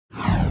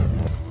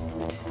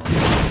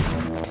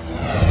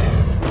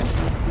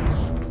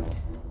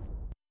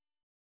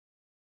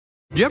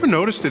You ever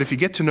notice that if you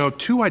get to know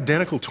two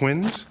identical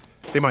twins,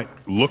 they might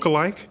look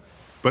alike,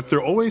 but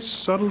they're always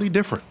subtly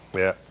different?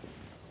 Yeah,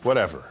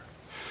 whatever.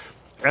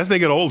 As they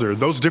get older,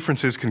 those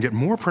differences can get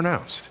more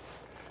pronounced.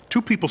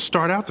 Two people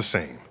start out the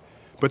same,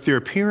 but their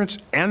appearance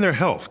and their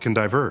health can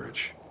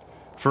diverge.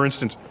 For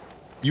instance,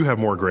 you have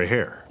more gray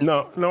hair.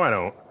 No, I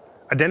don't.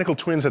 Identical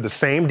twins have the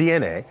same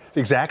DNA,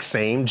 the exact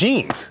same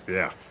genes.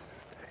 Yeah.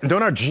 And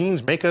don't our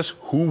genes make us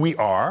who we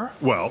are?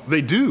 Well,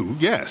 they do,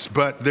 yes,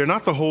 but they're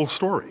not the whole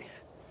story.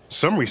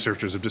 Some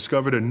researchers have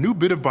discovered a new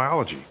bit of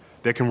biology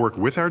that can work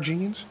with our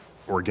genes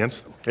or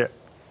against them. Yeah,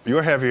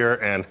 you're heavier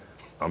and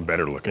I'm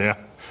better looking. Yeah,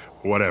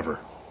 whatever.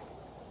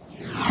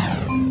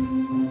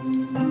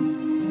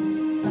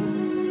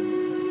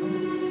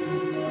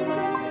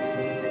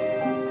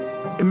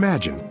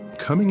 Imagine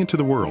coming into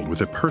the world with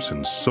a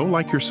person so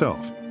like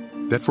yourself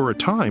that for a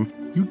time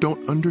you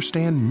don't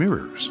understand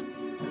mirrors.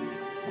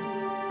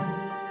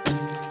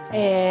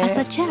 As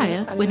a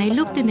child, when I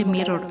looked in the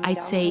mirror, I'd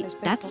say,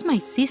 "That's my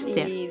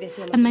sister."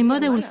 And my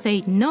mother would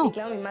say, "No,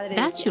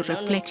 that's your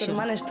reflection."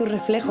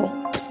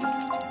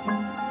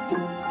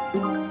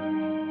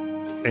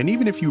 And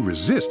even if you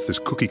resist this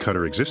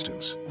cookie-cutter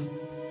existence,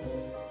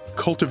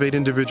 cultivate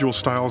individual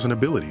styles and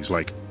abilities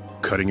like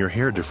cutting your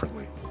hair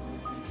differently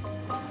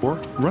or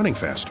running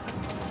faster.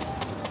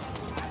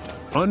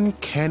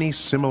 Uncanny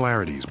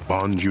similarities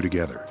bond you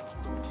together.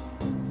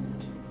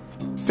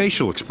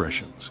 Facial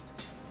expressions,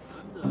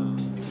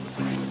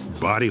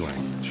 body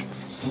language,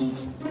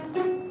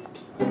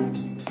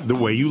 the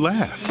way you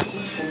laugh,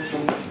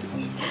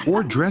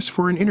 or dress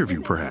for an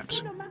interview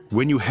perhaps,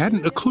 when you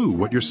hadn't a clue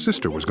what your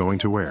sister was going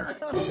to wear.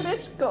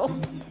 Let's go.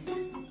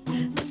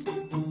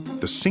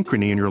 The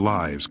synchrony in your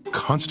lives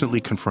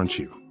constantly confronts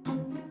you.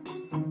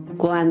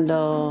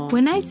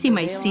 When I see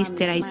my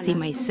sister, I see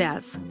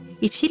myself.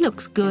 If she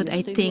looks good,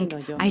 I think,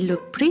 I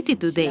look pretty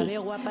today.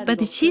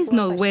 But if she's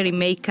not wearing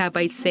makeup,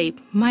 I say,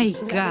 my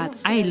God,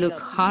 I look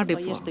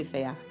horrible.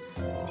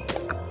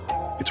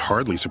 It's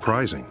hardly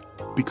surprising,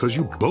 because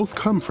you both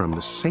come from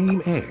the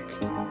same egg.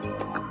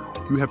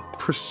 You have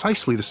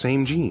precisely the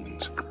same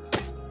genes.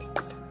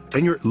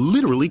 And you're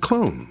literally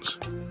clones,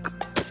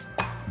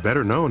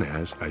 better known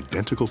as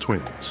identical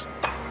twins.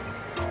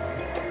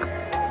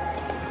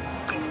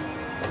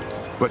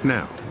 But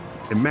now,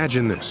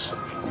 imagine this.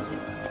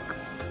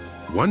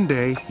 One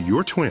day,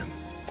 your twin,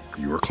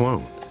 your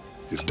clone,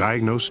 is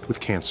diagnosed with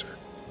cancer.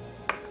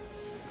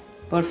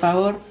 Por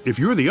favor. If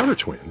you're the other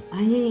twin,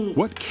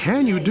 what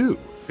can you do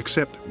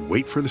except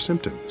wait for the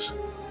symptoms?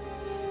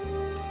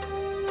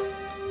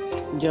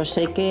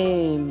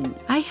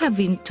 I have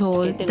been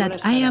told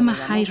that I am a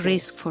high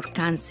risk for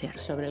cancer.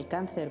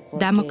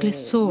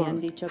 Damocles'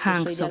 sword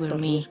hangs over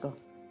me.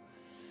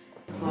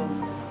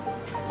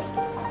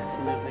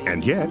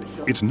 And yet,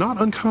 it's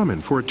not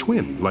uncommon for a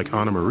twin like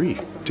Anna Marie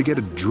to get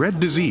a dread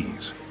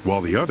disease,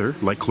 while the other,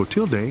 like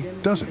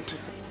Clotilde, doesn't.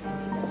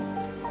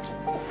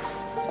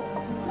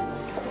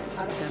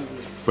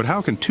 But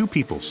how can two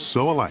people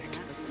so alike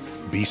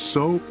be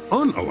so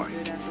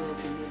unalike?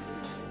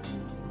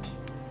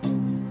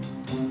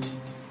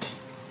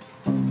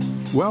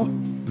 Well,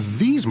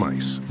 these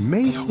mice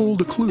may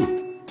hold a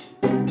clue.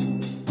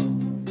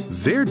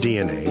 Their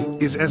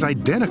DNA is as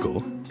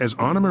identical as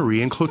Anna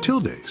Marie and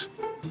Clotilde's,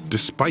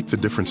 despite the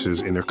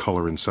differences in their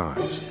color and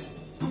size.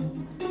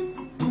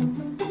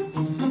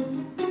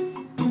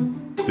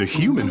 The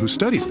human who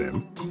studies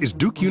them is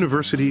Duke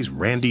University's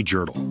Randy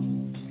Jirtle.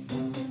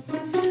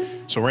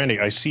 So Randy,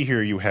 I see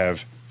here you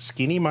have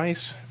skinny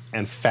mice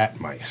and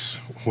fat mice.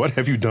 What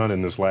have you done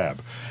in this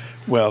lab?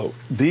 Well,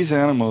 these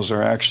animals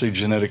are actually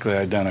genetically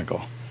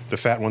identical. The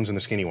fat ones and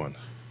the skinny ones?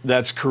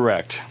 That's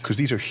correct. Because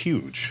these are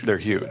huge. They're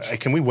huge.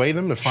 Can we weigh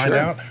them to find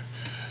out?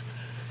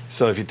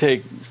 So if you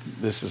take,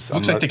 this is...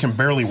 Looks like they can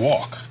barely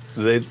walk.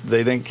 They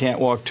can't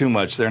walk too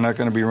much. They're not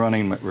going to be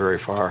running very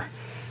far.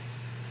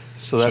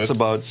 So that's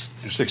about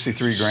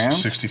 63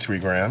 grams. 63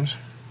 grams.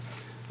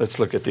 Let's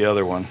look at the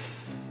other one.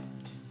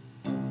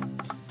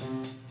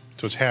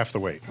 So it's half the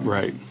weight.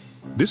 Right.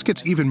 This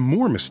gets even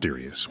more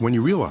mysterious when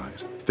you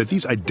realize that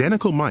these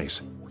identical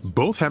mice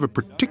both have a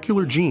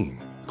particular gene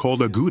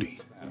called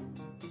agouti.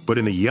 But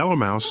in the yellow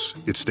mouse,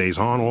 it stays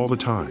on all the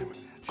time,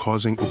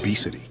 causing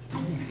obesity.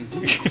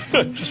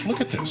 Just look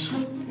at this.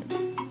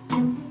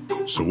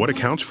 So what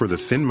accounts for the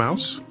thin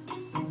mouse?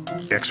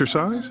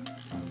 Exercise?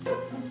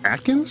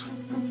 Atkins?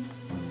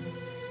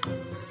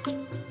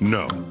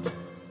 No.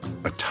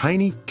 A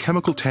tiny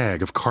chemical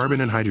tag of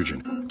carbon and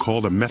hydrogen,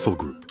 called a methyl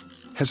group,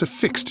 has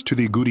affixed to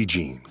the agouti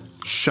gene,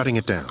 shutting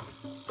it down.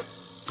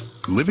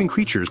 Living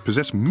creatures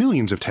possess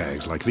millions of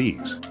tags like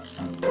these.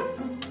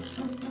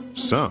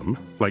 Some,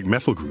 like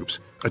methyl groups,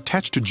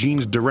 attach to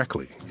genes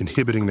directly,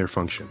 inhibiting their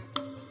function.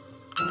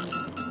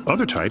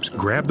 Other types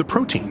grab the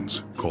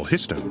proteins, called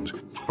histones,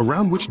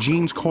 around which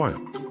genes coil,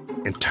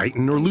 and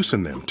tighten or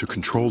loosen them to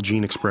control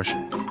gene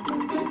expression.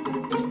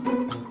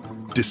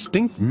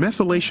 Distinct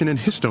methylation and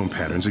histone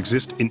patterns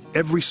exist in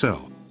every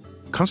cell,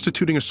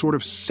 constituting a sort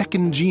of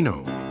second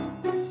genome,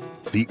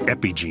 the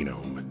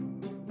epigenome.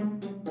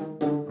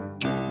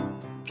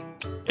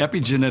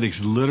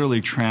 Epigenetics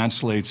literally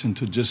translates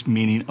into just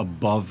meaning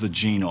above the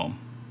genome.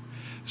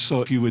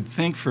 So if you would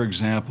think, for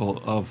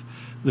example, of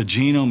the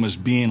genome as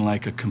being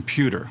like a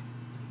computer,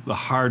 the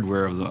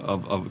hardware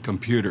of a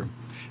computer,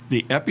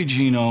 the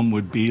epigenome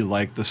would be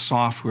like the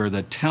software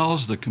that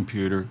tells the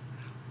computer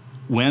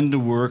when to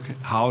work,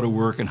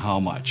 and how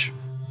much.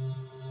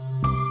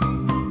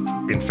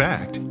 In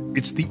fact,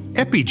 it's the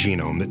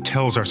epigenome that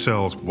tells our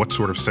cells what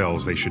sort of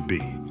cells they should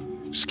be.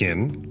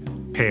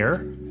 Skin,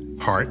 hair,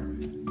 heart.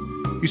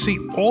 You see,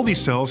 all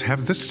these cells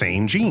have the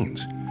same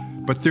genes,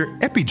 but their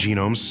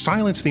epigenomes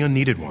silence the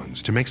unneeded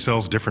ones to make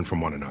cells different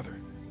from one another.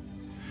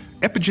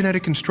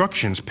 Epigenetic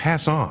instructions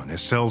pass on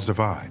as cells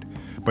divide,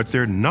 but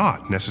they're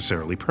not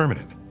necessarily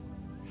permanent.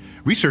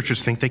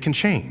 Researchers think they can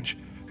change,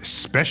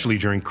 especially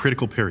during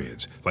critical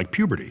periods like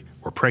puberty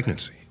or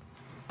pregnancy.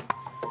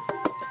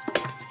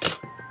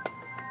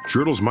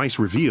 Jirtle's mice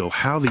reveal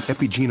how the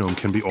epigenome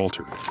can be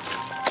altered.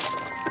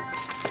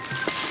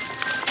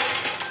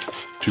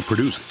 To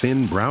produce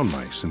thin brown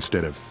mice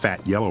instead of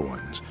fat yellow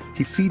ones,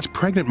 he feeds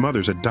pregnant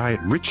mothers a diet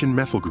rich in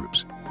methyl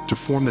groups to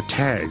form the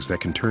tags that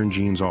can turn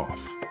genes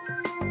off.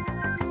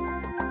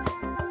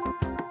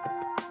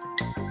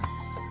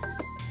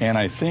 And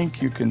I think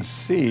you can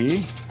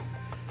see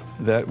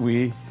that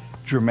we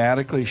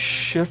dramatically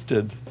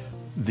shifted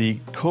the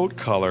coat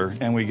color,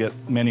 and we get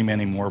many,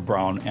 many more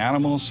brown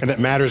animals. And that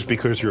matters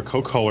because your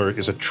coat color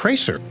is a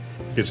tracer.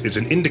 It's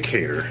an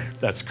indicator.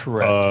 That's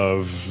correct.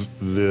 Of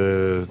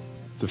the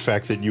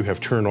fact that you have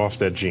turned off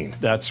that gene.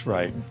 That's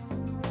right.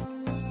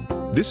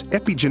 This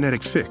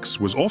epigenetic fix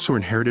was also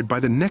inherited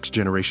by the next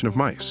generation of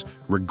mice,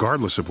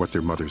 regardless of what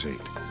their mothers ate.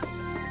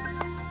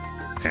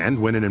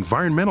 And when an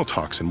environmental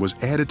toxin was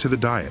added to the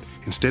diet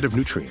instead of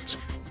nutrients,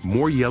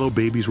 more yellow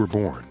babies were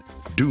born,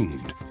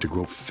 doomed to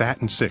grow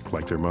fat and sick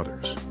like their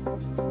mothers.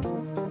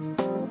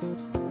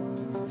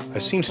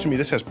 It seems to me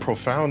this has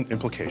profound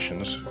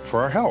implications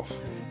for our health.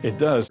 It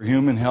does. For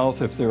human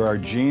health, if there are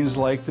genes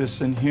like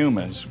this in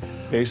humans,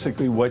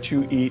 basically what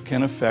you eat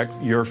can affect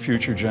your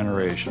future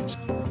generations.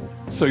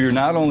 So you're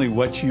not only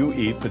what you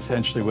eat,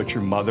 potentially what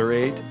your mother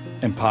ate,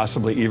 and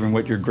possibly even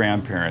what your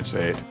grandparents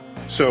ate.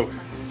 So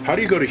how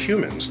do you go to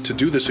humans to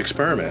do this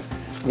experiment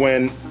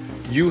when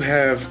you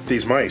have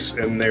these mice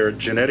and they're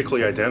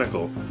genetically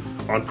identical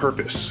on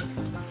purpose?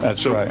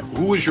 That's right. So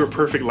who is your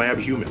perfect lab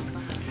human?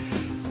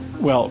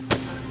 Well,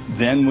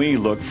 then we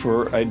look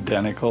for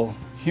identical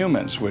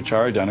humans, which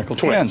are identical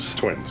twins.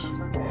 Twins.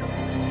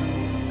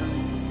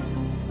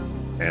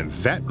 And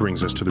that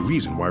brings us to the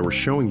reason why we're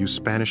showing you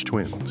Spanish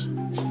twins.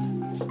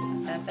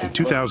 In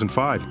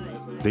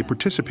 2005, they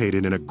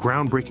participated in a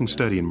groundbreaking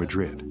study in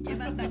Madrid.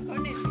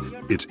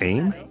 Its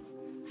aim?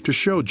 To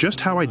show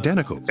just how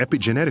identical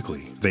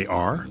epigenetically they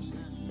are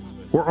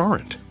or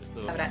aren't.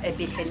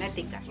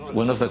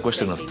 One of the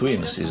questions of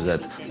twins is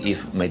that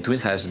if my twin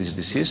has this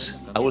disease,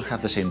 I will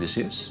have the same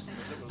disease.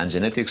 And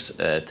genetics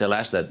tell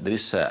us that there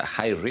is a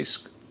high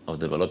risk of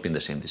developing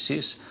the same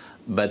disease,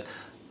 but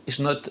it's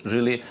not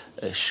really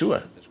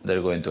sure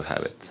they're going to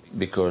have it,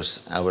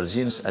 because our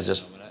genes are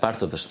just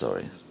part of the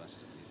story.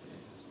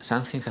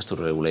 Something has to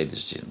regulate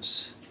these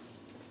genes,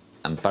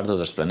 and part of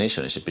the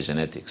explanation is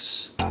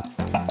epigenetics.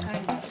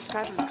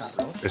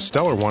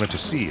 Estella wanted to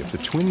see if the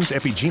twins'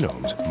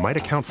 epigenomes might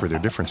account for their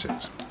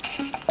differences.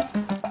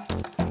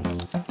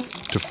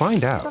 To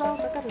find out,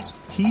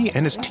 he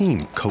and his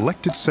team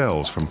collected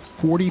cells from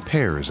 40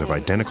 pairs of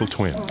identical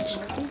twins,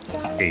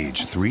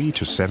 aged 3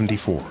 to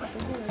 74.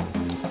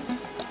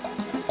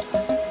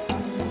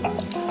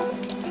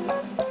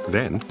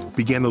 Then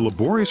began the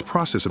laborious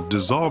process of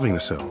dissolving the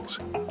cells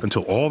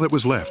until all that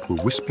was left were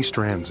wispy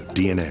strands of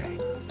DNA,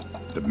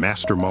 the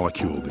master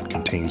molecule that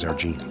contains our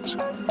genes.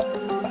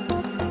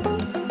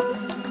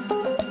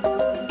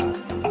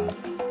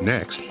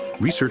 Next,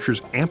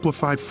 researchers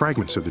amplified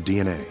fragments of the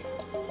DNA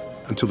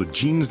until the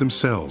genes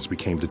themselves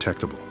became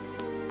detectable.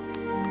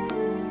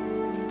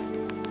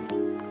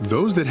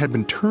 Those that had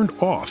been turned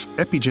off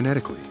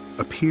epigenetically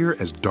appear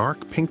as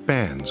dark pink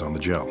bands on the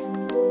gel.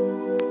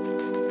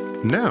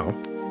 Now,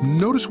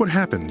 notice what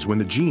happens when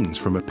the genes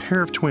from a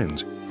pair of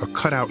twins are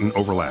cut out and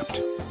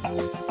overlapped.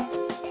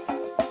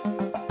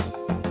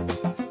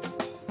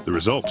 The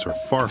results are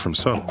far from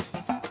subtle,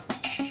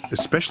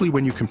 especially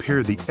when you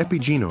compare the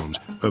epigenomes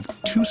of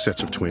two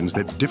sets of twins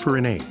that differ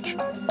in age.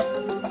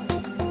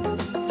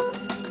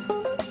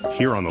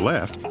 Here on the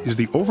left is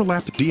the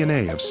overlapped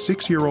DNA of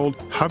 6-year-old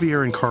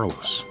Javier and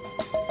Carlos.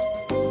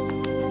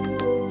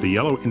 The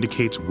yellow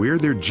indicates where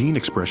their gene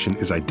expression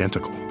is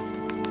identical.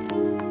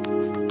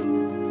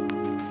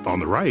 On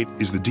the right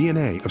is the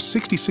DNA of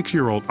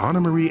 66-year-old Anna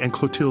Marie and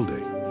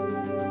Clotilde.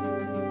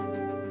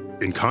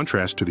 In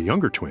contrast to the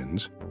younger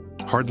twins,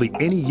 hardly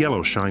any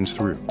yellow shines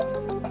through.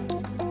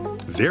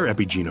 Their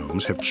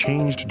epigenomes have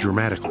changed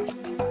dramatically.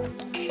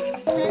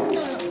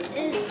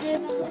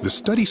 The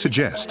study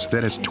suggests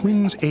that as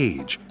twins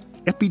age,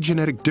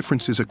 epigenetic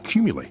differences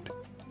accumulate,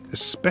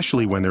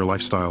 especially when their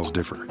lifestyles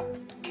differ.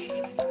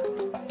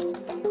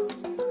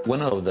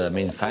 One of the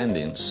main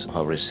findings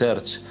of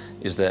research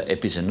is that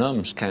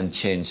epigenomes can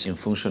change in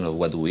function of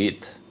what we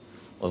eat.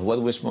 of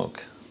what we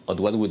smoke, of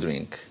what we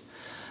drink.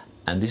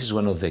 And this is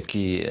one of the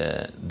key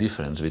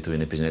differences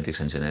between epigenetics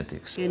and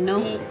genetics. You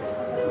know?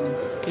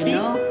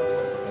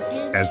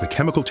 As the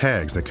chemical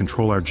tags that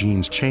control our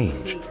genes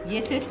change,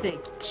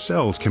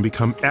 cells can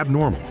become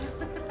abnormal,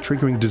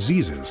 triggering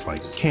diseases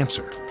like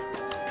cancer.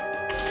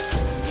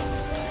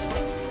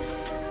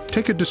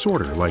 Take a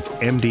disorder like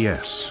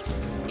MDS,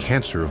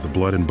 cancer of the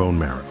blood and bone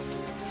marrow.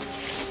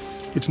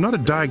 It's not a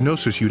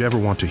diagnosis you'd ever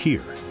want to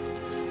hear.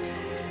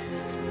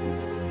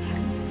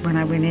 When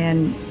I went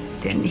in,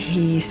 then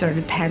he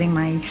started patting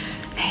my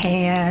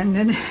hand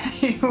and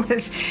he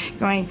was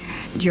going,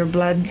 your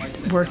blood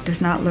work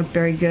does not look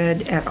very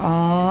good at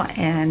all,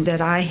 and that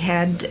I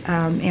had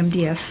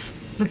MDS,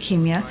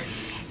 leukemia,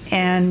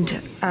 and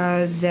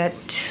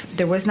that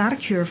there was not a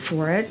cure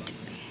for it,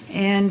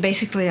 and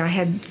basically I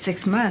had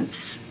 6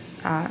 months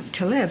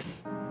to live.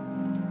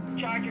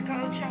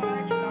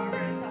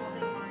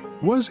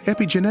 Was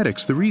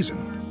epigenetics the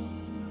reason?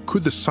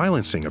 Could the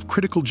silencing of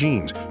critical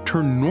genes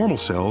turn normal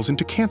cells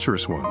into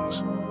cancerous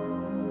ones?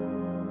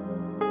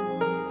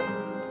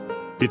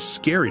 It's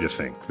scary to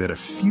think that a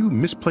few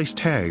misplaced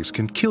tags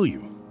can kill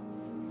you.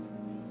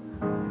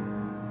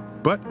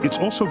 But it's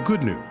also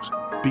good news,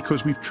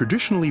 because we've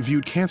traditionally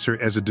viewed cancer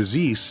as a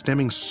disease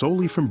stemming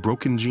solely from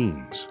broken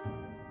genes.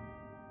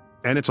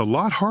 And it's a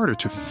lot harder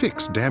to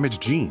fix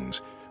damaged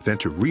genes than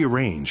to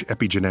rearrange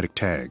epigenetic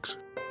tags.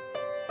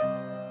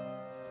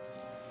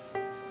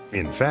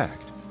 In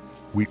fact,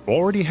 we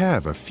already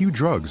have a few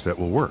drugs that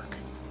will work.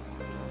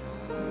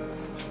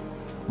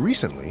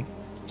 Recently,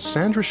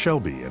 Sandra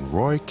Shelby and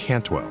Roy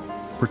Cantwell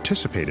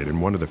participated in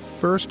one of the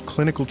first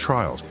clinical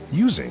trials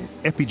using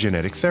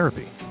epigenetic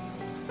therapy.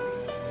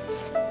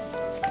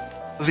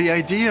 The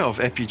idea of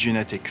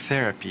epigenetic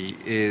therapy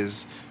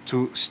is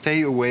to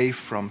stay away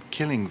from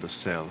killing the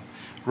cell.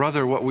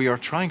 Rather, what we are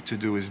trying to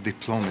do is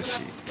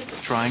diplomacy,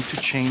 trying to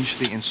change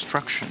the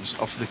instructions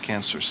of the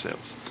cancer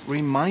cells,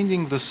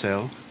 reminding the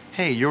cell,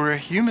 hey, you're a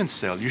human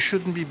cell, you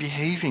shouldn't be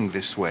behaving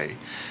this way.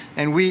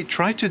 And we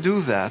try to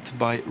do that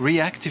by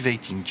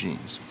reactivating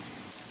genes.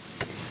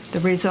 The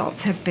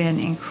results have been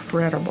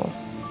incredible,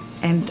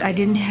 and I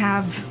didn't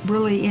have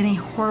really any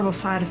horrible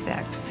side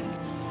effects.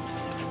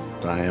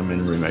 I am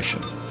in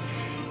remission,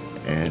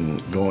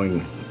 and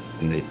going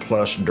in the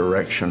plus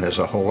direction is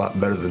a whole lot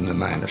better than the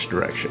minus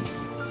direction.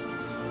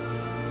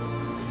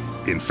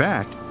 In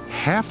fact,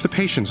 half the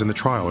patients in the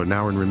trial are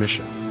now in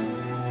remission.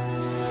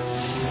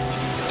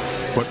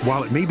 But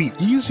while it may be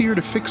easier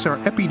to fix our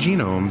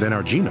epigenome than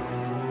our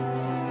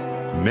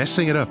genome,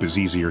 messing it up is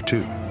easier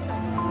too.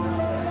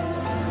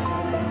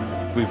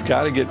 We've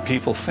got to get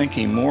people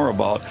thinking more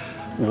about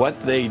what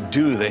they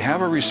do. They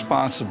have a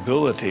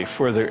responsibility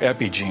for their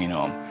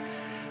epigenome.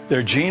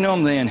 Their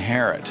genome they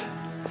inherit,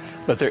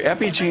 but their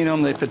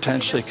epigenome they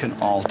potentially can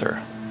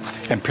alter,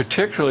 and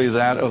particularly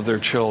that of their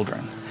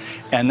children.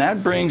 And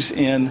that brings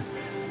in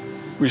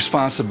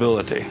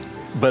responsibility,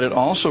 but it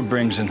also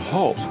brings in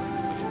hope.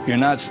 You're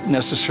not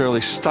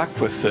necessarily stuck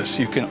with this.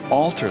 You can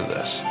alter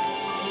this.